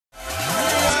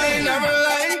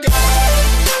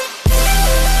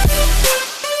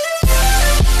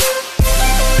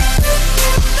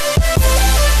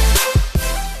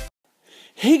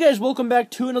Hey guys, welcome back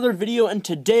to another video, and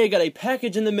today I got a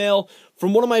package in the mail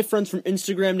from one of my friends from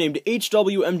Instagram named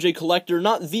HWMJ Collector.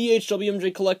 Not the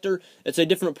HWMJ Collector, it's a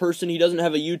different person. He doesn't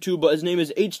have a YouTube, but his name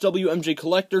is HWMJ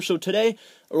Collector. So today,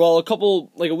 well,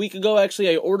 a week ago actually,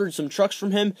 I ordered some trucks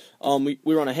from him. We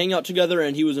were on a hangout together,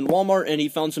 and he was in Walmart, and he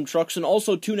found some trucks and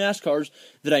also two NASCARs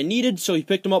that I needed, so he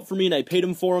picked them up for me, and I paid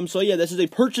him for them. So yeah, this is a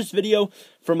purchase video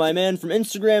from my man from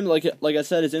Instagram. Like I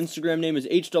said, his Instagram name is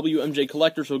HWMJ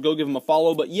Collector, so go give him a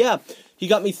follow. But yeah, he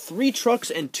got me 3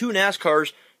 trucks and 2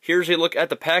 NASCARs. Here's a look at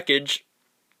the package.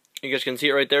 You guys can see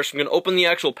it right there. So I'm going to open the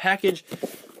actual package.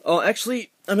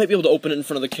 Actually, I might be able to open it in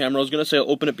front of the camera. I was going to say I'll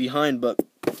open it behind, but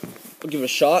I'll give it a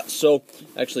shot. So,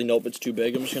 actually, nope, it's too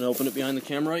big. I'm just going to open it behind the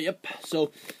camera. Yep.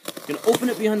 So, I'm going to open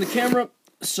it behind the camera.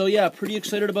 So, yeah, pretty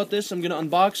excited about this. I'm going to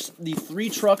unbox the 3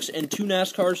 trucks and 2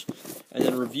 NASCARs and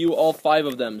then review all 5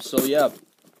 of them. So, yeah,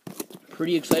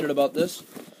 pretty excited about this.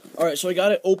 Alright, so I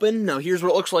got it open. Now, here's what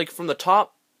it looks like from the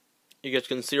top. You guys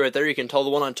can see right there. You can tell the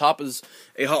one on top is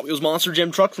a Hot Wheels Monster Jam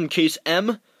truck from Case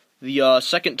M. The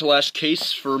second to last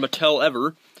case for Mattel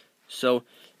ever. So,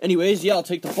 anyways, yeah, I'll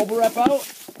take the bubble wrap out,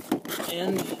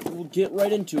 and we'll get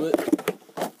right into it.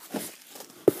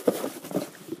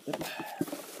 Yep.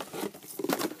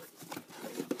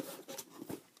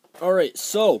 Alright,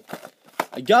 so,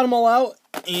 I got them all out,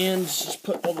 and just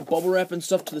put all the bubble wrap and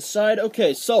stuff to the side.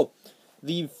 Okay, so,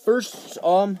 the first,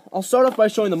 I'll start off by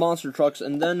showing the monster trucks,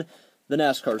 and then the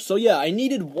NASCAR. So yeah, I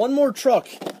needed one more truck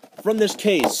from this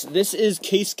case. This is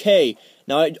Case K.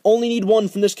 Now, I only need one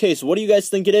from this case. What do you guys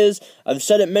think it is? I've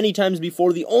said it many times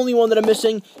before. The only one that I'm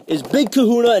missing is Big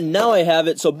Kahuna, and now I have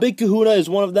it. So Big Kahuna is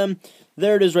one of them.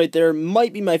 There it is right there.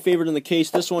 Might be my favorite in the case.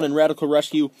 This one and Radical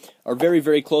Rescue are very,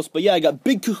 very close. But yeah, I got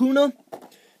Big Kahuna.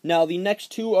 Now, the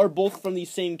next 2 are both from the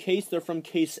same case. They're from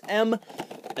Case M,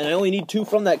 and I only need 2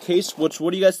 from that case, what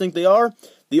do you guys think they are?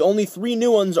 The only 3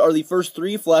 new ones are the first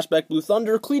 3, Flashback Blue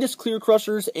Thunder, Cletus Clear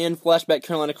Crushers, and Flashback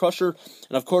Carolina Crusher.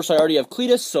 And, of course, I already have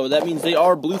Cletus, so that means they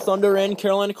are Blue Thunder and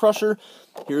Carolina Crusher.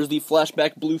 Here's the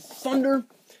Flashback Blue Thunder.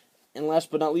 And last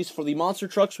but not least, for the monster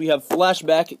trucks, we have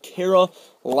Flashback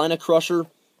Carolina Crusher.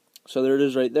 So there it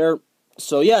is right there.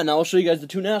 So yeah, now I'll show you guys the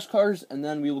 2 NASCARs, and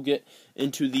then we will get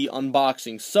into the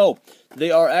unboxing. So,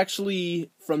 they are actually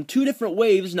from 2 different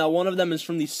waves. Now, one of them is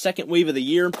from the 2nd wave of the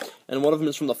year, and one of them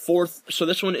is from the 4th. So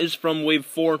this one is from wave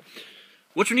 4.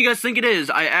 Which one do you guys think it is?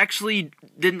 I actually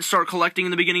didn't start collecting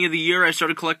in the beginning of the year. I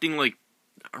started collecting, like,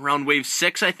 around wave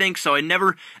 6, I think. So I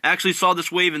never actually saw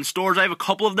this wave in stores. I have a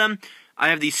couple of them. I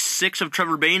have the 6 of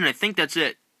Trevor Bayne, and I think that's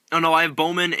it. Oh, no, I have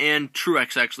Bowman and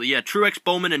Truex, actually. Yeah, Truex,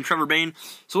 Bowman, and Trevor Bayne.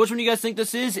 So which one do you guys think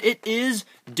this is? It is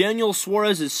Daniel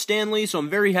Suarez's Stanley, so I'm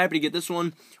very happy to get this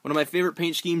one. One of my favorite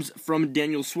paint schemes from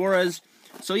Daniel Suarez.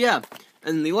 So, yeah,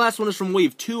 and the last one is from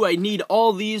Wave 2. I need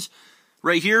all these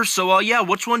right here. So, yeah,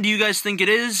 which one do you guys think it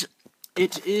is?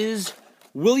 It is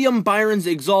William Byron's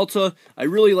Exalta. I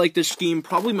really like this scheme.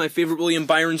 Probably my favorite William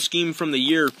Byron scheme from the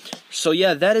year. So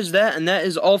yeah, that is that, and that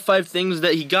is all 5 things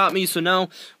that he got me. So now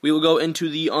we will go into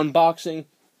the unboxing.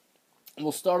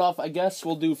 We'll start off, I guess,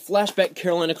 we'll do Flashback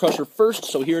Carolina Crusher first.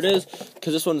 So here it is,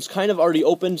 because this one's kind of already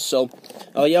opened. So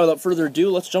yeah, without further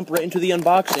ado, let's jump right into the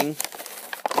unboxing.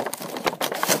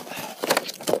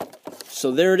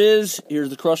 So there it is. Here's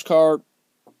the crush car.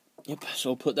 Yep,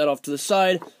 so I'll put that off to the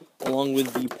side, along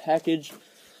with the package.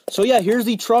 So yeah, here's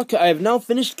the truck. I have now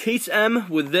finished Case M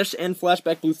with this and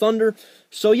Flashback Blue Thunder.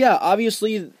 So yeah,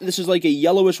 obviously, this is like a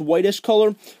yellowish, whitish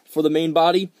color for the main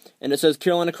body. And it says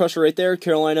Carolina Crusher right there.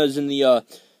 Carolina is in the,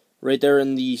 right there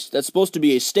in the, that's supposed to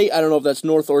be a state. I don't know if that's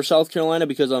North or South Carolina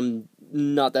because I'm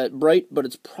not that bright, but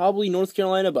it's probably North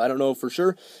Carolina, but I don't know for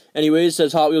sure. Anyways, it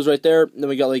says Hot Wheels right there. Then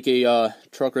we got like a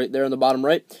truck right there on the bottom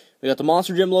right. We got the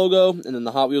Monster Jam logo, and then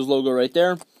the Hot Wheels logo right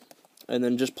there. And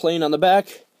then just plain on the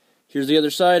back. Here's the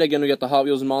other side. Again, we got the Hot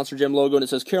Wheels and Monster Jam logo, and it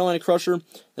says Carolina Crusher.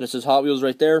 Then it says Hot Wheels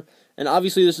right there. And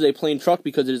obviously, this is a plain truck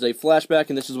because it is a flashback,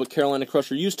 and this is what Carolina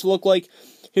Crusher used to look like.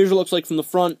 Here's what it looks like from the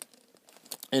front.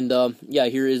 And, yeah,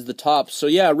 here is the top. So,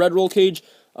 yeah, red roll cage,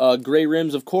 gray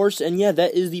rims, of course. And, yeah,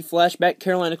 that is the flashback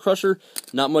Carolina Crusher.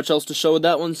 Not much else to show with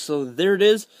that one, so there it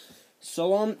is.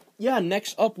 So, yeah,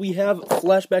 next up we have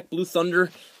Flashback Blue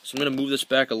Thunder. So I'm going to move this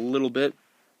back a little bit.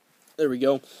 There we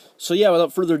go. So yeah,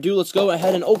 without further ado, let's go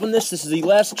ahead and open this. This is the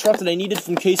last truck that I needed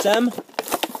from Case M.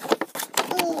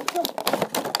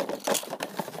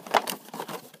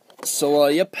 So,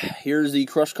 yep, here's the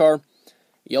crush car.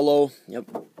 Yellow, yep.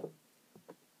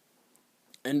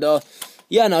 And,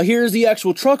 yeah, now here's the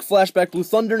actual truck, Flashback Blue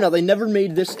Thunder. Now, they never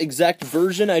made this exact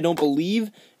version, I don't believe,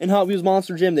 in Hot Wheels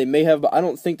Monster Jam. They may have, but I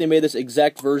don't think they made this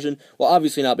exact version. Well,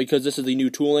 obviously not, because this is the new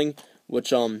tooling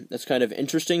which it's kind of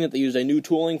interesting that they used a new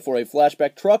tooling for a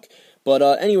flashback truck. But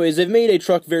anyways, they've made a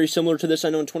truck very similar to this. I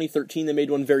know in 2013 they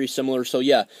made one very similar. So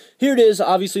yeah, here it is.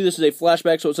 Obviously this is a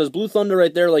flashback, so it says Blue Thunder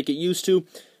right there like it used to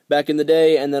back in the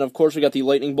day. And then of course we got the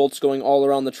lightning bolts going all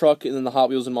around the truck, and then the Hot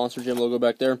Wheels and Monster Jam logo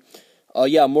back there.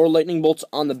 Yeah, more lightning bolts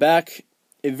on the back.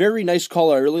 A very nice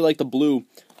color. I really like the blue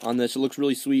on this. It looks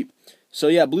really sweet. So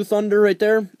yeah, Blue Thunder right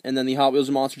there, and then the Hot Wheels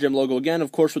and Monster Jam logo again,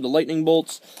 of course, with the lightning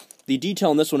bolts. The detail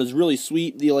on this one is really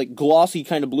sweet. The like glossy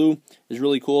kind of blue is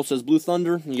really cool. It says Blue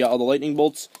Thunder. You got all the lightning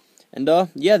bolts. And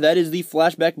yeah, that is the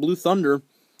flashback Blue Thunder.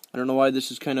 I don't know why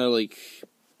this is kind of like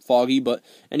foggy, but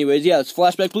anyways, yeah, it's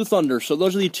flashback Blue Thunder. So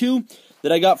those are the two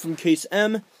that I got from Case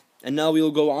M. And now we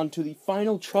will go on to the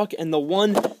final truck and the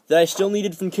one that I still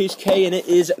needed from Case K, and it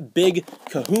is Big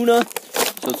Kahuna.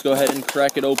 So let's go ahead and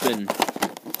crack it open.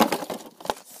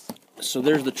 So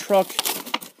there's the truck.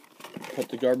 Put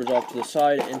the garbage off to the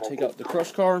side and take out the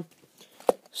crush car.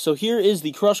 So here is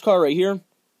the crush car right here.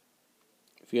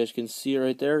 If you guys can see it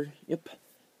right there. Yep.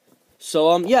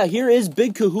 So yeah, here is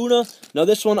Big Kahuna. Now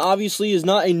this one obviously is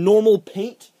not a normal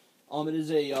paint. It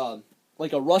is a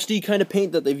like a rusty kind of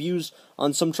paint that they've used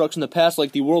on some trucks in the past,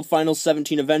 like the World Finals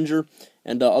 17 Avenger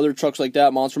and other trucks like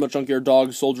that, Monster Mutt Junkyard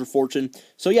Dog, Soldier Fortune.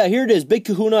 So yeah, here it is, Big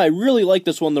Kahuna. I really like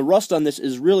this one. The rust on this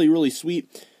is really, really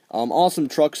sweet. Awesome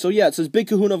truck. So yeah, it says Big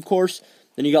Kahuna, of course.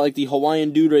 Then you got like the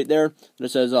Hawaiian dude right there. And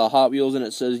it says Hot Wheels, and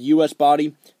it says US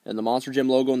body and the Monster Jam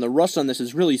logo. And the rust on this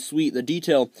is really sweet. The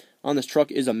detail on this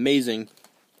truck is amazing.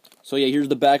 So yeah, here's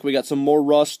the back. We got some more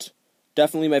rust.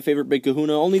 Definitely my favorite Big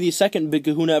Kahuna. Only the second Big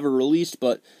Kahuna ever released,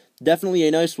 but definitely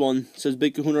a nice one. It says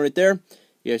Big Kahuna right there.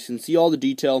 You guys can see all the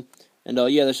detail. And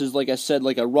yeah, this is, like I said,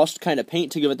 like a rust kind of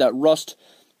paint to give it that rust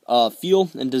feel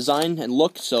and design and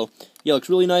look. So yeah, it looks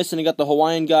really nice. And you got the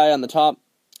Hawaiian guy on the top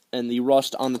and the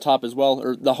rust on the top as well.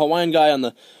 Or the Hawaiian guy on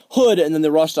the hood and then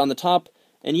the rust on the top.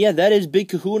 And yeah, that is Big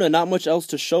Kahuna. Not much else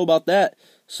to show about that.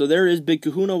 So there is Big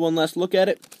Kahuna. One last look at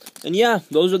it. And yeah,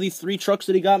 those are the three trucks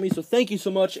that he got me. So thank you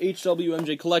so much,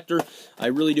 HWMJ Collector. I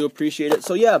really do appreciate it.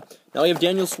 So yeah, now we have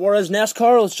Daniel Suarez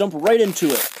NASCAR. Let's jump right into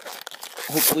it.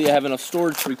 Hopefully I have enough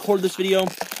storage to record this video.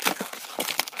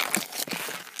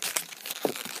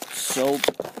 So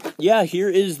yeah, here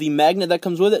is the magnet that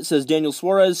comes with it. It says Daniel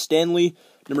Suarez, Stanley,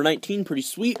 number 19. Pretty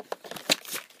sweet.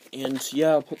 And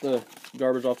yeah, I'll put the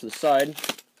garbage off to the side.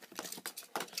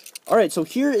 Alright, so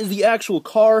here is the actual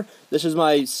car. This is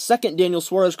my second Daniel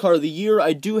Suarez car of the year.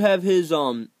 I do have his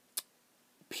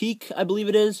Peak, I believe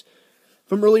it is,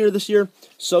 from earlier this year.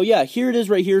 So yeah, here it is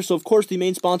right here. So of course the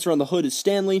main sponsor on the hood is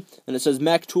Stanley, and it says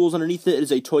Mac Tools underneath it. It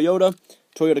is a Toyota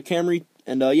Camry,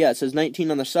 and yeah, it says 19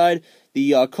 on the side.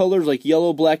 The colors like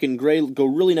yellow, black, and gray go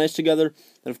really nice together.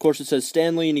 And of course it says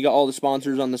Stanley, and you got all the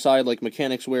sponsors on the side like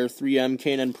Mechanics Wear, 3M,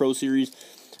 K&N Pro Series,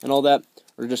 and all that.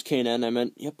 Or just K&N, I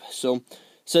meant. Yep, so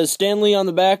says Stanley on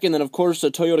the back, and then of course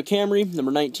a Toyota Camry,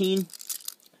 number 19.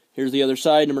 Here's the other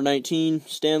side, number 19,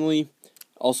 Stanley.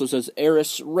 Also says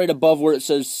Eris right above where it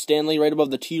says Stanley, right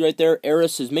above the T right there.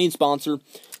 Eris, his main sponsor.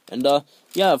 And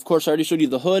yeah, of course I already showed you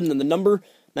the hood and then the number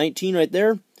 19 right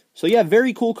there. So yeah,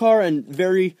 very cool car and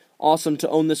very awesome to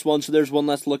own this one. So there's one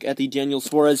last look at the Daniel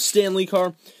Suarez Stanley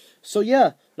car. So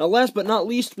yeah, now last but not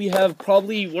least, we have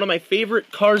probably one of my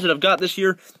favorite cars that I've got this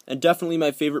year, and definitely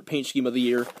my favorite paint scheme of the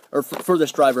year, or for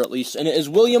this driver at least, and it is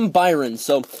William Byron.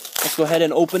 So let's go ahead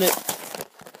and open it.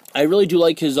 I really do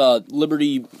like his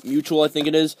Liberty Mutual, I think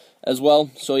it is, as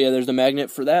well. So yeah, there's the magnet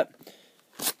for that.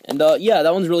 And yeah,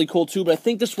 that one's really cool too, but I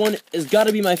think this one has got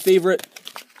to be my favorite.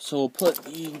 So we'll put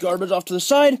the garbage off to the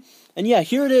side. And yeah,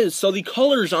 here it is. So the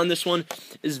colors on this one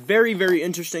is very, very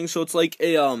interesting. So it's like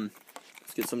a,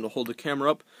 let's get something to hold the camera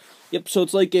up. Yep, so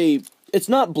it's like a, it's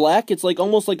not black, it's like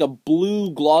almost like a blue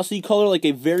glossy color, like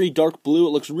a very dark blue.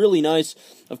 It looks really nice.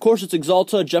 Of course, it's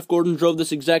Axalta. Jeff Gordon drove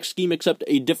this exact scheme except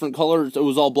a different color. It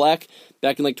was all black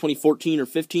back in like 2014 or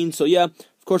 15. So yeah,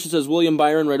 of course it says William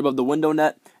Byron right above the window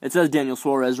net. It says Daniel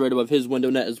Suarez right above his window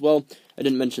net as well. I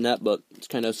didn't mention that, but it's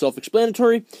kind of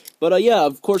self-explanatory. But yeah,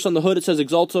 of course on the hood it says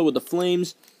Axalta with the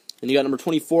flames. And you got number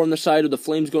 24 on the side with the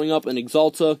flames going up and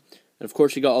Axalta. And of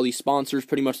course you got all these sponsors,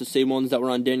 pretty much the same ones that were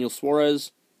on Daniel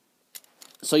Suarez.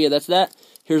 So yeah, that's that.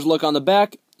 Here's a look on the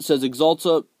back. It says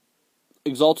Axalta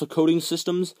Coating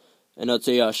Systems, and it's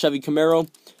a Chevy Camaro.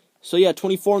 So yeah,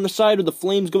 24 on the side with the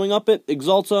flames going up it,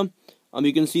 Axalta.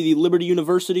 You can see the Liberty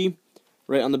University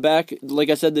right on the back.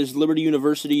 Like I said, this Liberty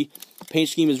University paint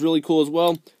scheme is really cool as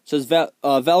well. It says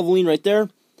Valvoline right there.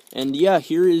 And yeah,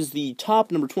 here is the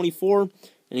top, number 24. And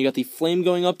you got the flame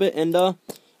going up it. And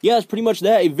yeah, it's pretty much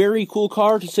that. A very cool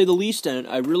car, to say the least, and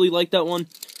I really like that one.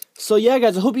 So yeah,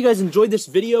 guys, I hope you guys enjoyed this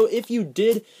video. If you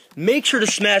did, make sure to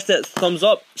smash that thumbs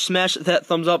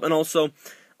up, and also,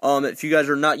 if you guys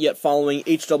are not yet following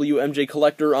HWMJ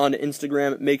Collector on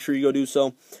Instagram, make sure you go do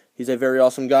so. He's a very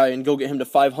awesome guy, and go get him to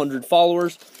 500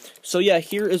 followers. So yeah,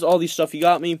 here is all the stuff you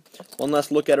got me. One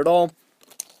last look at it all.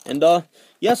 And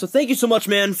yeah, so thank you so much,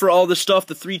 man, for all this stuff,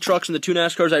 the 3 trucks and the 2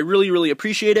 NASCARs. I really, really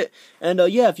appreciate it. And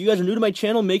yeah, if you guys are new to my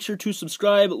channel, make sure to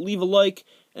subscribe, leave a like,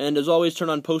 and as always, turn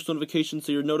on post notifications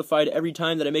so you're notified every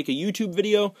time that I make a YouTube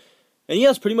video. And yeah,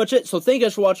 that's pretty much it. So thank you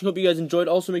guys for watching. Hope you guys enjoyed.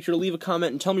 Also, make sure to leave a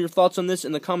comment and tell me your thoughts on this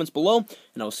in the comments below.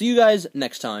 And I will see you guys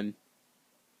next time.